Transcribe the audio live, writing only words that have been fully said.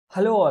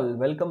Hello all,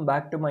 welcome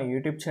back to my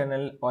YouTube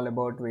channel all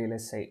about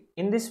VLSI.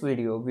 In this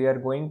video, we are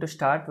going to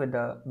start with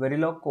the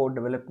Verilog code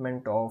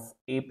development of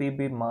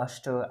APB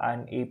Master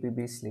and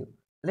APB Slave.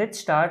 Let's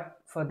start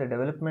for the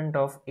development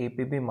of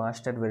APB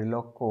Master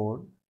Verilog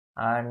code,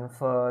 and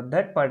for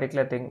that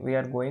particular thing, we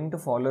are going to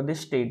follow this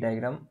state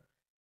diagram.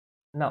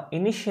 Now,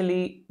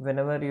 initially,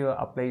 whenever you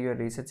apply your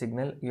reset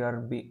signal, you are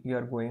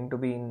going to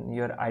be in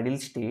your ideal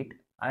state,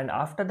 and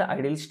after the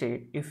ideal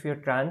state, if your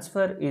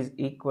transfer is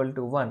equal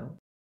to 1,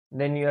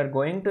 then you are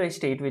going to a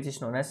state which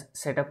is known as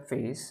setup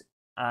phase,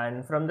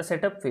 and from the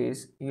setup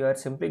phase you are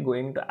simply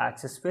going to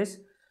access phase,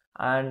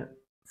 and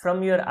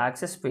from your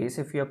access phase,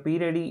 if your p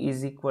ready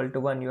is equal to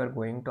 1, you are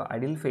going to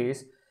idle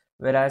phase,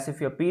 whereas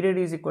if your p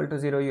ready is equal to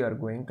 0, you are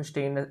going to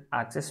stay in the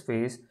access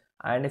phase,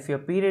 and if your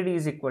p ready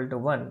is equal to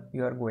 1,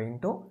 you are going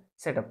to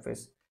setup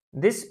phase.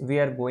 This we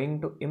are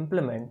going to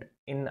implement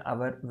in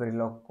our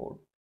Verilog code.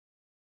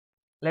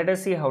 Let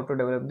us see how to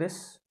develop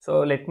this.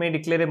 So let me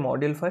declare a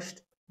module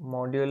first.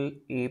 Module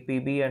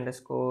APB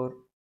underscore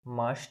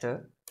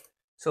master.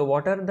 So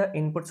what are the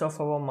inputs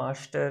of our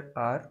master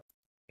are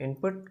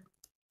input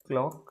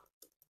clock,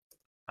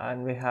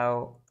 and we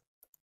have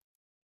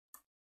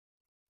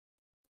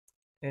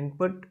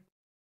input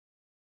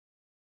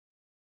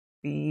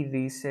p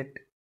reset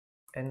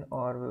n,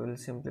 or we will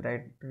simply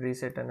write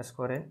reset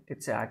underscore n.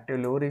 It's an active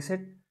low reset,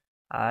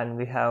 and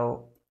we have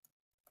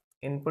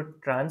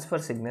input transfer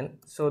signal.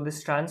 So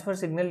this transfer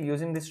signal,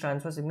 using this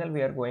transfer signal,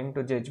 we are going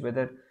to judge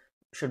whether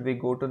should we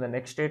go to the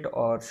next state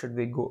or should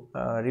we go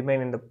remain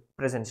in the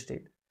present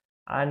state.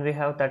 And we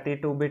have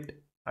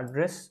 32-bit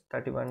address,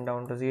 31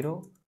 down to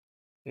 0,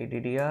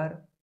 ADDR,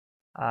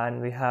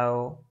 and we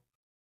have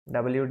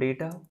W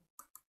data,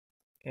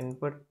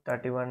 input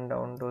 31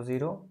 down to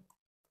 0,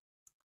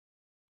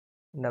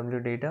 W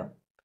data.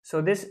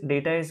 So this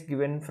data is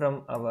given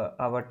from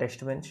our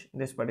test bench.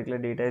 This particular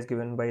data is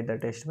given by the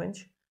test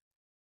bench,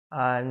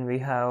 and we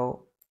have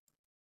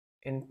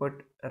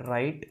input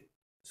write.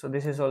 So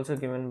this is also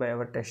given by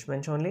our test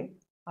bench only,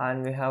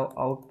 and we have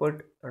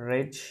output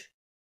reg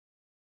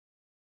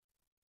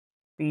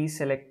p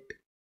select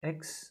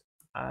x,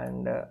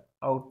 and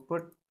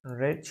output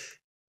reg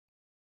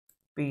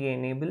p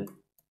enable,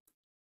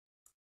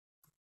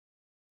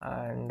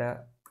 and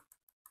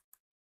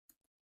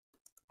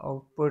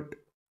output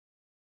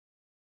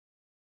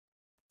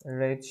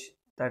reg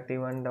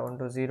 31 down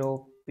to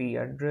 0 p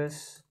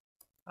address,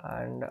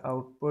 and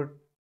output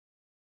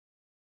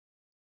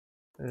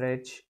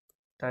reg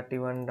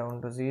 31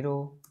 down to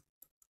 0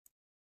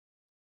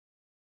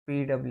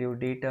 pw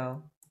data,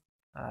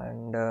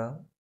 and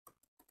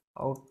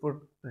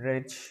output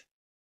reg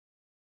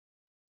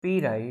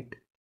p write,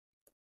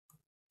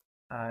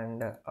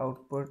 and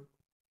output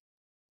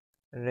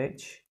reg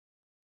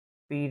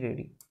p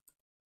ready.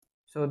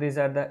 So these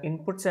are the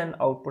inputs and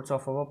outputs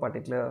of our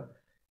particular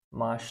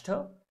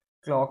master.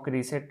 Clock,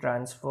 reset,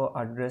 transfer,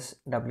 address,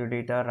 W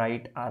data,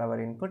 write are our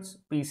inputs.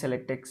 P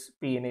select x,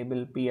 P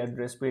enable, P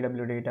address,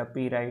 PW data,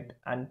 P write,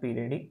 and P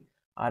ready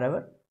are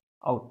our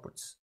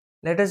outputs.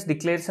 Let us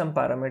declare some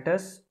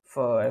parameters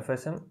for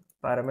FSM.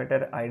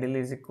 Parameter idle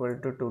is equal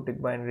to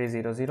 2-tick binary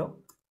 00,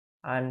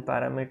 and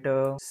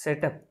parameter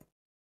setup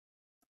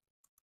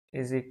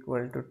is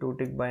equal to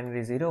 2-tick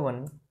binary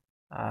 01,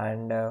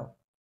 and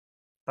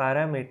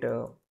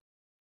parameter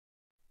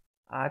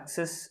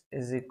access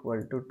is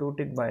equal to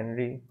 2-tick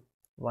binary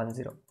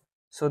 10.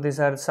 So these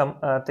are some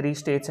 3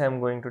 states I am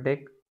going to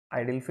take: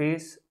 idle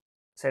phase,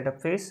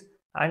 setup phase,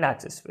 and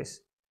access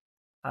phase.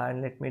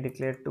 And let me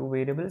declare 2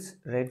 variables: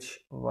 reg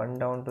 1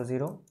 down to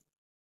 0,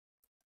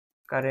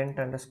 current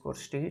underscore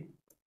state,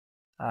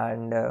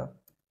 and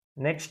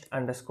next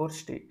underscore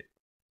state.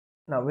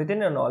 Now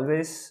within an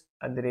always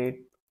at the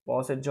rate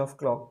passage of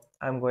clock,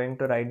 I am going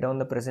to write down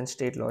the present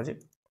state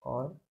logic,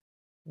 or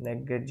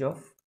negedge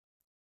of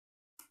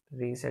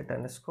reset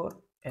underscore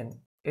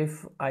n.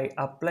 If I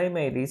apply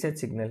my reset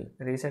signal,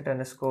 reset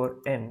underscore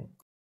n,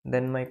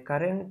 then my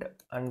current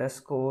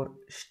underscore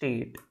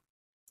state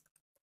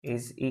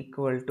is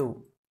equal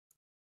to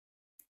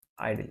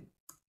idle.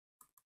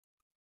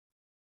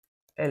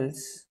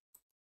 Else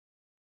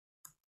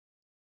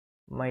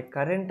my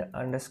current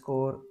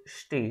underscore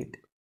state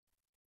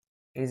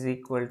is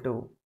equal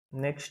to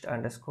next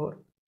underscore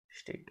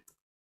state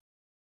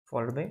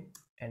followed by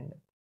end.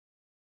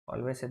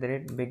 Always at the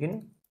rate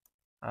begin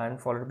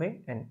and followed by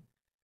end.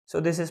 So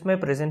this is my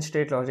present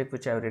state logic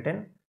which I have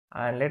written,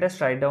 and let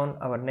us write down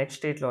our next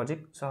state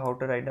logic. So how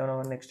to write down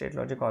our next state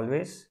logic?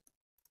 Always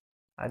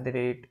at the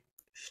rate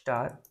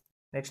star.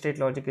 Next state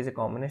logic is a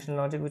combination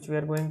logic which we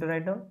are going to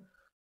write down.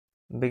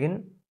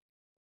 Begin,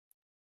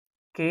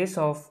 case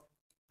of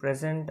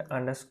current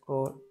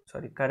underscore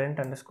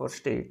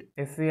state.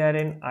 If we are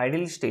in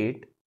idle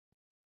state,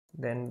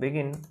 then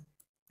begin.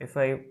 If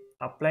I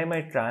apply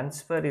my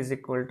transfer is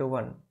equal to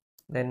 1,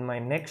 then my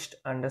next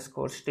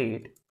underscore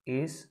state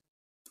is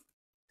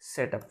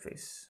setup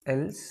phase.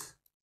 Else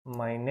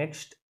my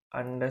next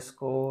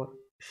underscore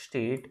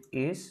state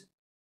is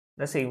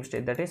the same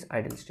state, that is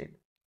idle state.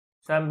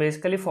 So I'm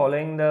basically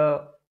following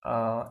the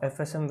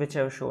FSM which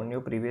I have shown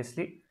you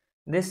previously.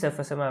 This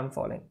FSM I am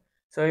following.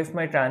 So if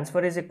my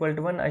transfer is equal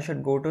to 1, I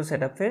should go to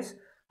setup phase,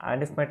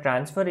 and if my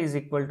transfer is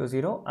equal to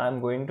 0, I am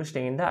going to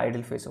stay in the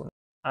idle phase only,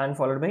 and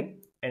followed by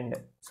end.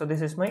 So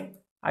this is my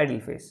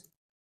idle phase.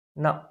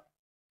 Now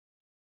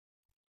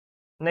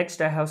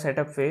next I have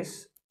setup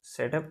phase,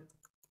 setup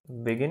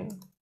begin.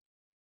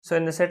 So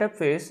in the setup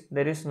phase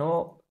there is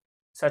no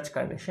such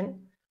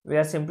condition, we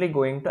are simply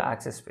going to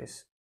access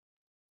phase.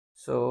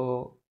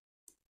 So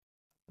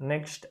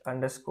next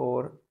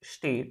underscore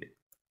state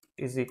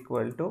is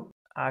equal to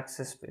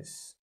access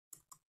phase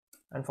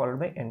and followed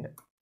by end.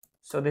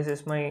 So this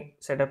is my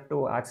setup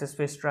to access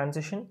phase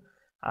transition.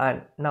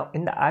 And now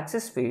in the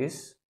access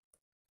phase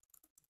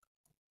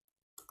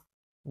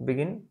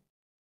begin,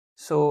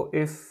 so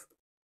if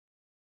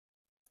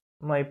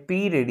my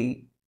p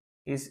ready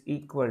is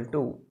equal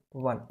to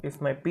 1,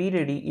 if my p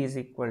ready is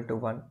equal to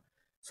 1,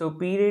 so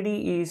p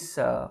ready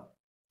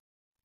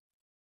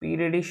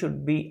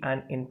should be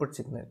an input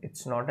signal,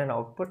 it's not an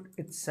output,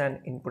 it's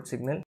an input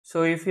signal.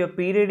 So if your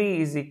p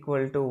ready is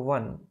equal to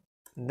 1,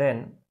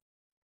 then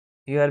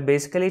you are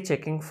basically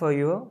checking for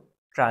your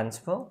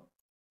transfer.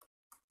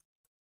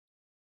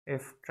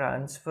 If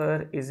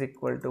transfer is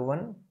equal to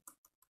 1,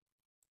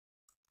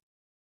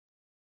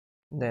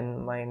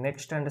 then my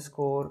next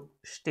underscore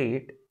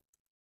state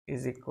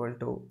is equal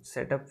to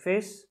setup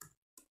phase,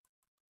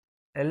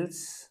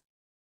 else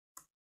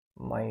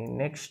my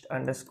next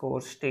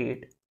underscore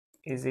state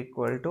is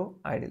equal to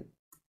idle.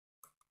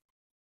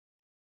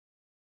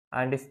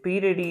 And if p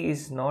ready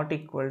is not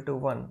equal to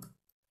 1,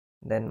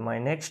 then my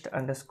next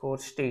underscore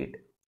state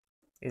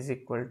is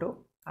equal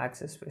to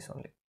access phase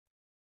only.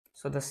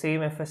 So the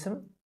same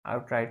FSM I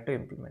have tried to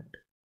implement,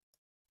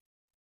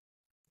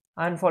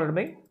 and followed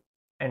by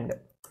end.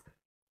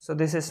 So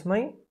this is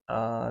my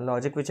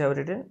logic which I have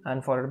written,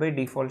 and followed by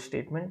default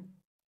statement,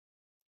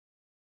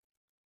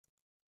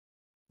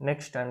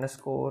 next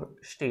underscore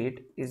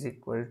state is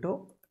equal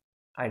to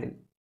idle.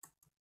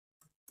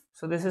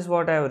 So this is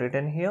what I have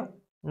written here.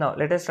 Now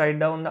let us write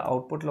down the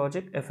output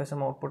logic,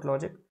 FSM output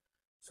logic.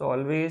 So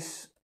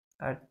always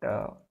at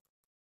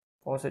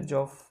passage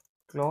of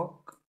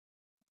clock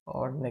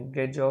or neck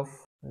gauge of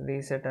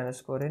reset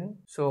underscore in.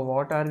 So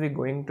what are we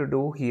going to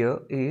do here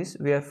is,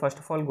 we are first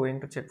of all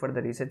going to check for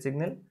the reset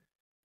signal,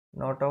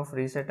 not of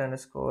reset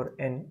underscore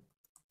n,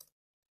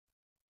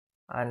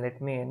 and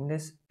let me end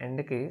this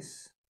end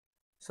case.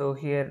 So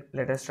here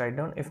let us write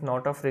down, if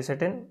not of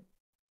reset n,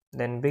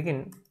 then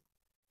begin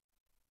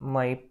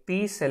my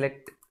p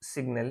select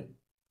signal,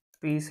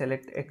 p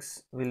select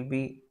x will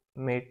be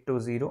made to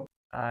 0,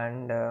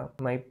 and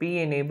my p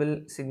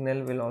enable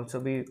signal will also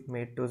be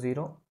made to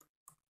 0,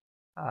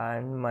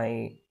 and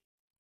my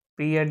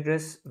p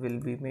address will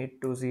be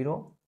made to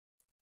 0,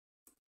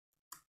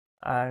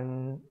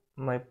 and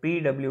my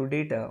pw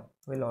data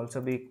will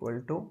also be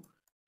equal to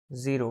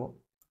 0,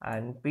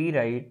 and p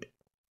write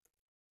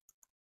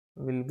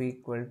will be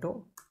equal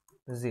to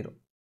 0.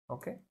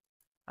 Okay,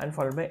 and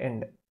followed by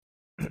end.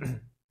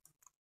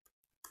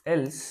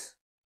 Else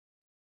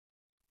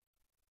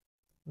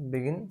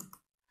begin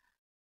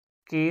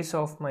case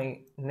of my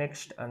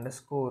next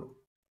underscore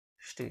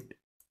state.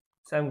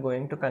 So I'm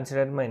going to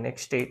consider my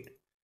next state.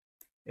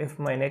 If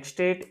my next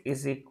state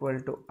is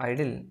equal to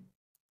idle,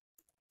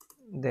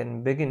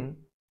 then begin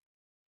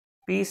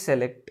p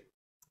select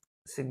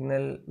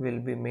signal will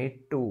be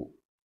made to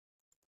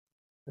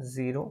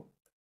 0,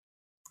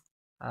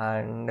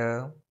 and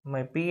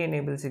my p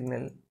enable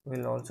signal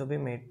will also be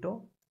made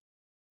to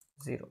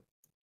 0.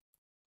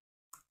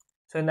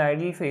 So in the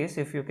idle phase,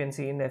 if you can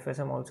see in the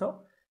FSM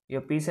also, your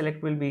p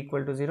select will be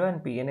equal to 0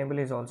 and p enable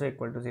is also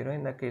equal to 0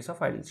 in the case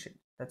of idle state.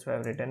 That's why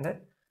I've written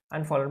that,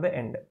 and followed by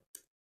end.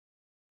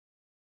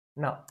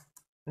 Now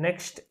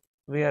next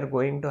we are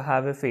going to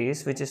have a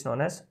phase which is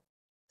known as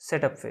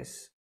setup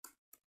phase.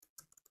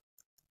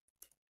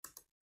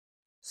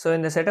 So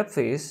in the setup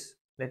phase,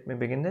 let me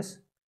begin this.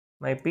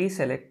 My p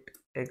select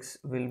x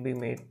will be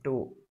made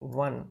to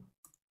 1,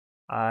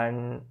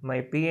 and my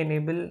p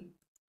enable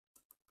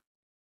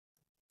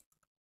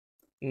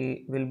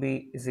will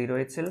be 0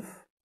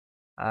 itself,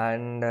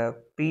 and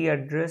p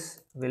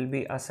address will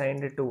be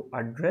assigned to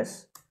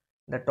address,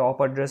 the top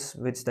address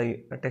which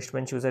the test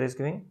bench user is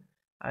giving,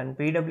 and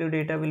pw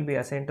data will be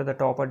assigned to the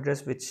top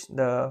address which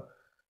the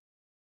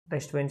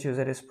test bench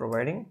user is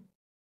providing,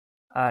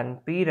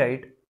 and p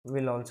write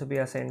will also be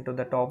assigned to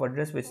the top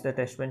address which the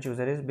test bench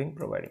user is being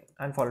providing,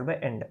 and followed by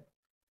end.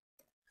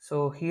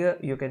 So here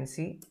you can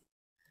see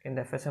in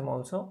the FSM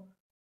also,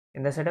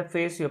 in the setup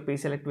phase your p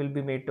select will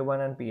be made to 1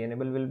 and p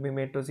enable will be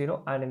made to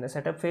 0, and in the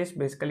setup phase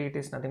basically it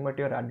is nothing but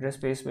your address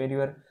space where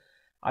your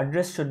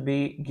address should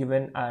be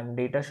given and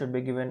data should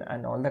be given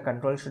and all the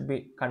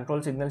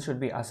control signals should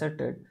be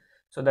asserted.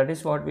 So that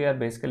is what we are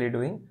basically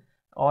doing.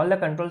 All the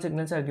control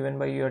signals are given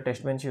by your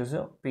test bench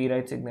user. P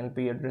write signal,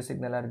 p address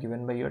signal are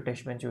given by your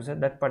test bench user.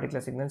 That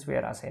particular signals we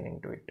are assigning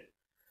to it.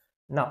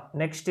 Now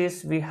next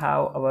is we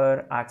have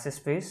our access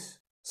phase.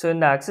 So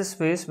in the access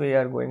phase we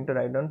are going to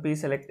write down p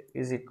select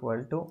is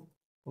equal to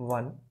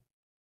 1,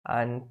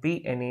 and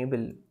p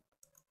enable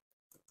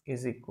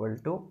is equal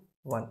to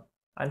 1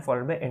 and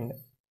followed by end.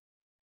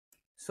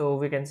 So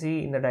we can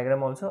see in the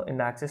diagram also, in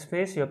the access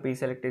phase your p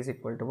select is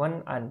equal to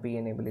 1 and p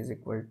enable is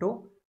equal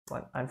to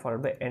 1 and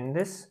followed by end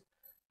this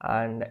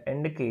and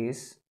end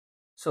case.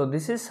 So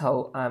this is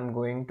how I am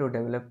going to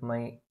develop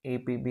my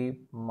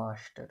APB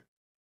master.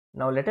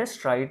 Now let us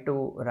try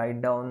to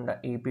write down the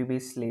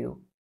APB slave,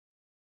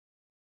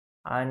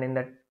 and in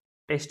the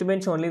test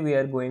bench only we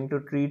are going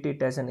to treat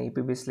it as an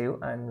APB slave,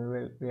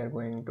 and we are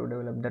going to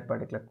develop that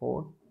particular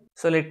code.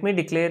 So let me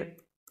declare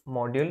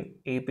module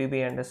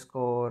APB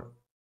underscore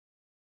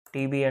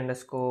TB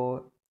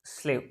underscore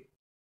slave,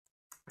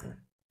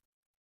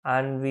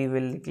 and we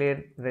will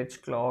declare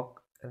reg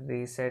clock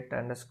reset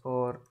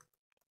underscore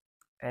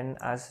n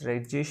as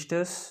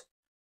registers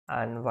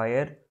and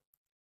wire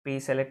p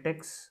select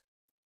x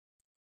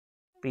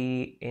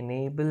p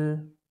enable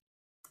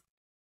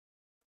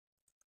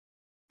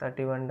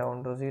 31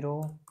 down to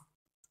 0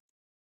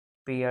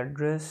 p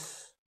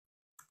address,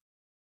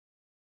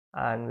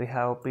 and we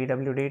have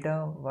pw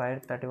data wire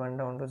 31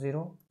 down to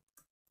 0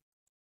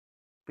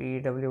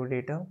 pw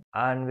data,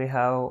 and we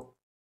have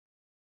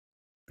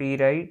p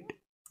write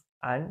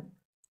and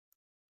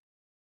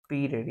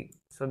p ready.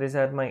 So these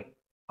are my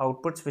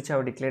outputs which I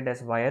have declared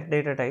as wire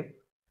data type.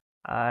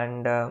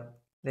 And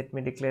let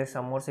me declare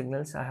some more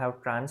signals. I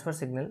have transfer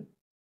signal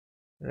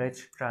reg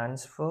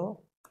transfer,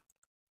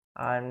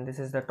 and this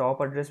is the top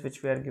address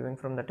which we are giving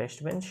from the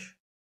test bench,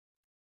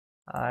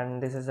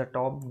 and this is the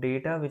top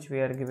data which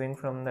we are giving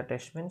from the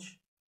test bench,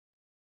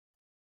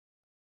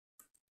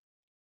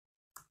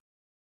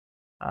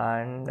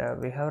 and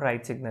we have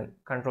write signal,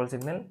 control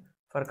signal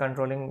for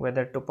controlling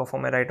whether to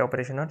perform a write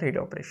operation or read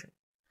operation.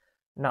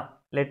 Now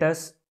let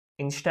us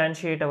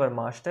instantiate our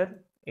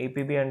master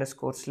APB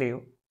underscore slave,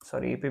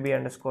 APB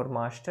underscore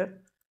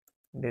master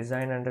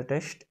design under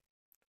test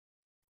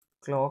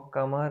clock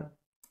comma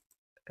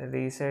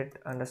reset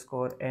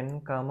underscore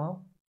n comma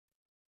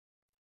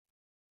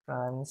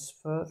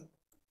transfer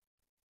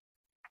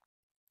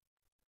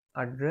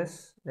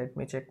address. Let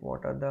me check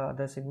what are the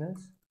other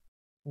signals.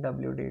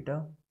 W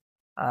data,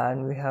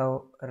 and we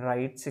have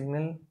write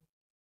signal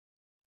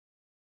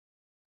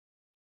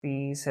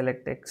p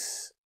select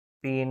x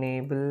p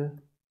enable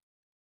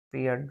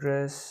p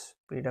address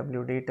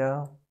pw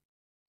data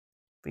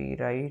p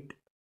write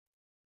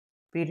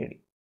p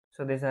ready.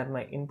 So these are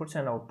my inputs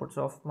and outputs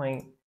of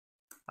my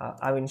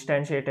I've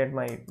instantiated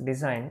my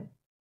design.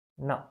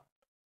 Now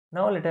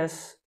let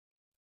us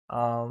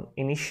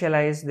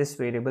initialize these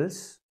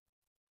variables.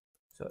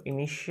 So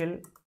initial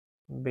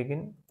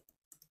begin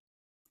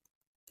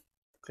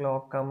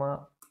clock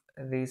comma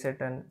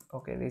reset, and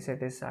okay,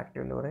 reset is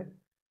active low, right?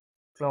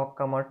 Clock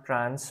comma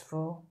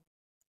transfer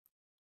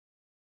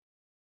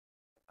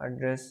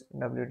address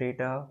w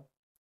data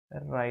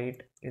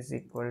write is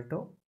equal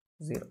to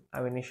 0.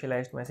 I've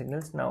initialized my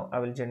signals. Now I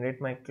will generate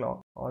my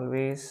clock.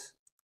 Always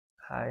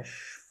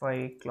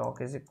 #5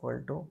 clock is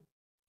equal to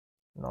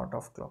not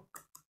of clock.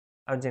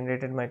 I've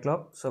generated my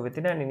clock. So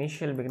within an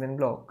initial beginning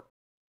block,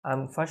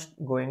 I'm first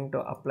going to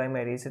apply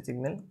my reset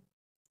signal.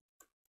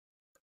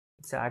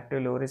 It's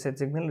active low reset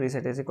signal.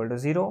 Reset is equal to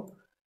 0.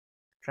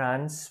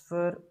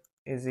 Transfer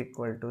is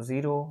equal to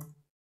 0.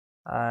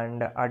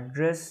 And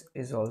address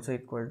is also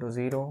equal to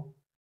 0.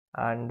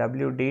 And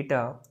w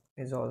data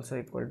is also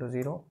equal to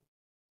 0.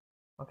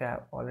 Okay,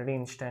 I've already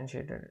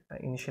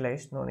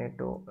initialized. No need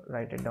to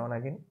write it down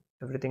again.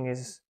 Everything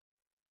is.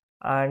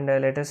 And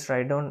let us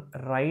write down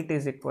write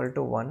is equal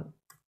to 1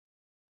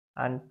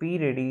 and p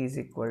ready is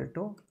equal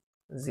to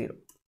 0.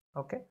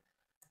 Okay,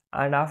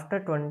 and after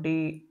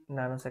 20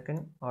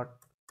 nanosecond or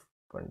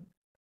 20,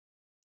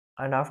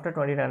 and after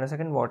 20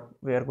 nanosecond, what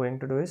we are going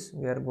to do is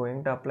we are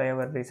going to apply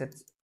our reset,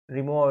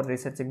 remove our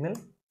reset signal.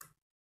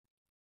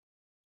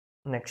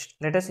 Next,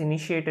 let us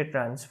initiate a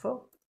transfer.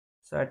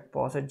 So at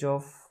passage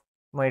of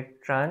my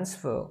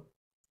transfer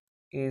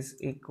is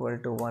equal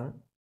to 1.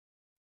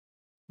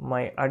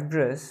 My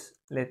address,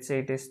 let's say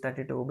it is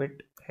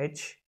 32-bit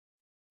H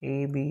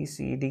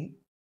ABCD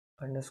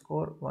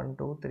underscore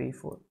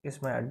 1234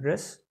 is my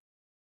address,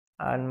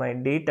 and my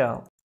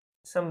data,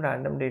 some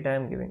random data I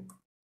am giving,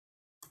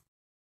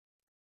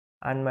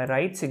 and my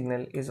write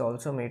signal is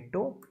also made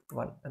to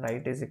 1.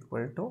 Write is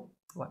equal to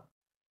 1,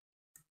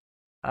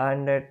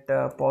 and at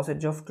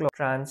passage of clock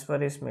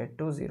transfer is made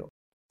to 0.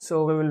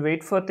 So we will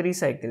wait for 3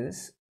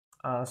 cycles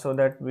so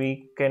that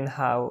we can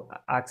have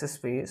access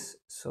space.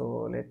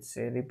 So let's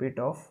say repeat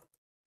of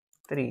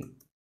 3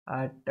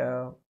 at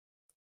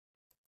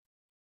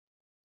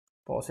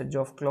passage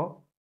of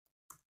clock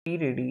p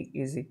ready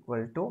is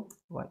equal to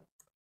 1.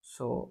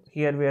 So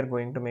here we are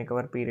going to make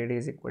our p ready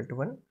is equal to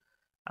 1,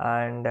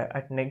 and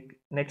at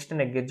next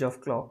edge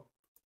of clock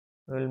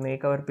we will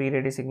make our p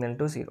ready signal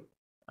to 0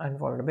 and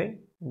followed by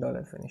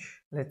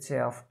 $finish. Let's say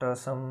after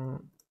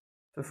some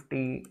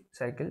 50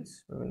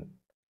 cycles, we will,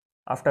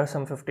 after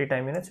some 50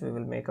 time minutes, we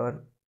will make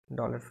our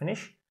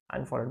 $finish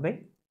and followed by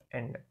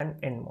end and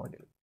end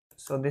module.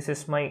 So this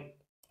is my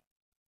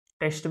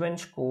test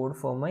bench code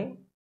for my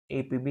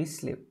APB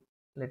slave.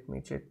 Let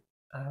me check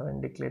I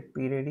haven't declared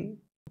p ready.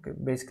 Okay,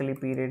 basically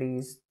p ready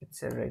is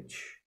it's a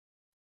rich.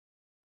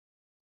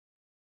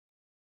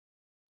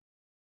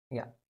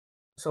 Yeah.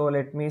 So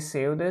let me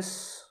save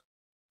this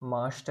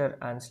master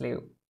and slave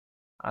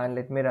and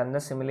let me run the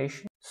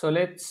simulation. So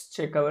let's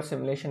check our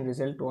simulation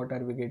result. What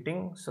are we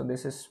getting? So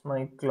this is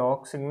my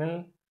clock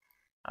signal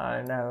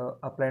and I have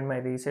applied my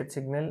reset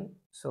signal.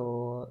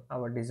 So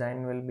our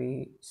design will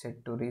be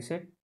set to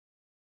reset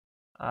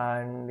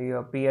and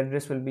your p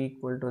address will be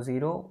equal to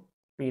 0,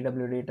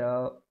 pw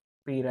data,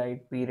 p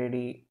write, p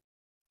ready,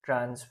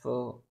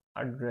 transfer,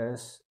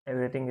 address,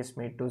 everything is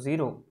made to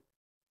 0.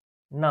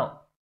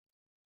 Now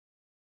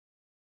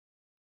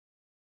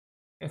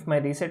if my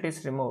reset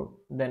is removed,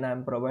 then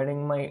I'm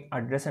providing my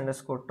address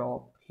underscore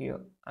top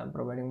here. I'm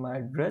providing my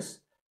address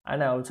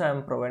and I also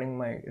am providing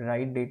my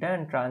write data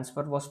and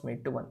transfer was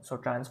made to 1. So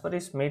transfer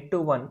is made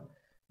to 1.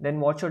 Then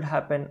what should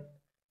happen?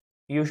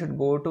 You should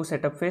go to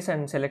setup phase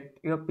and select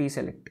your p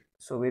select.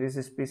 So where is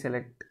this p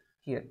select?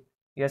 Here.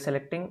 You are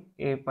selecting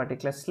a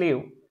particular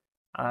slave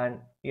and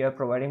you are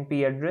providing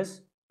p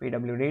address,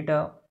 pw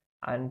data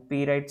and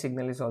p write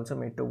signal is also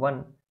made to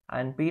 1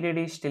 and p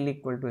ready is still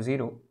equal to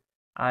 0.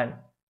 And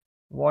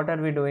what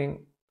are we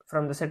doing?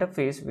 From the setup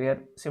phase we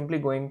are simply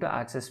going to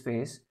access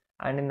phase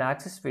and in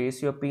access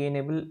phase your p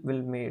enable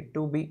will made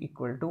to be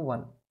equal to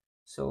 1.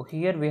 So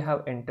here we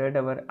have entered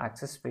our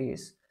access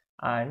phase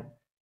and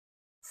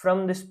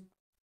from this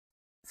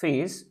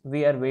phase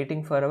we are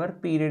waiting for our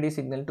p ready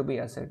signal to be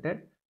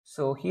asserted.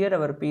 So here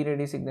our p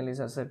ready signal is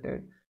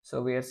asserted,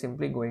 so we are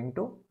simply going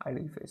to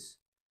idle phase.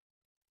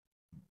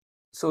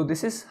 So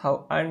this is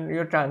how, and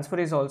your transfer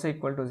is also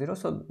equal to 0,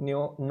 so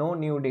no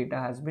new data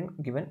has been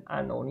given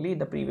and only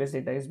the previous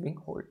data is being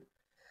held.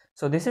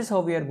 So this is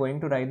how we are going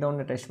to write down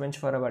the test bench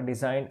for our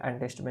design and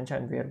test bench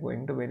and we are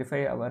going to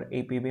verify our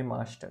APB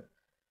master.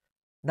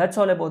 That's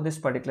all about this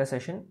particular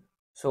session.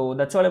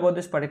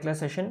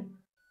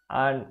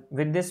 And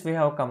with this we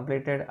have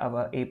completed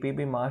our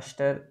APB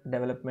master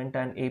development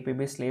and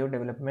APB slave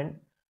development.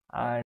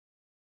 And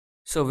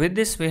so with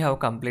this we have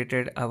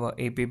completed our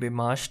APB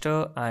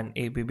master and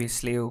APB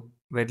slave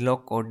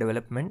Verilog code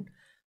development,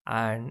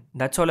 and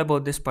that's all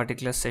about this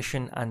particular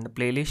session and the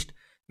playlist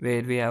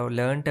where we have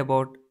learned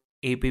about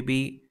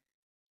APB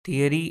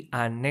theory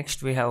and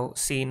next we have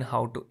seen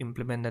how to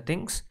implement the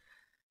things.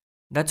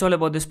 That's all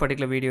about this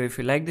particular video. If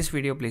you like this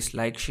video, please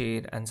like,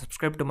 share and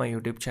subscribe to my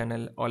YouTube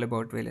channel all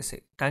about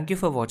VLSI. Thank you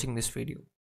for watching this video.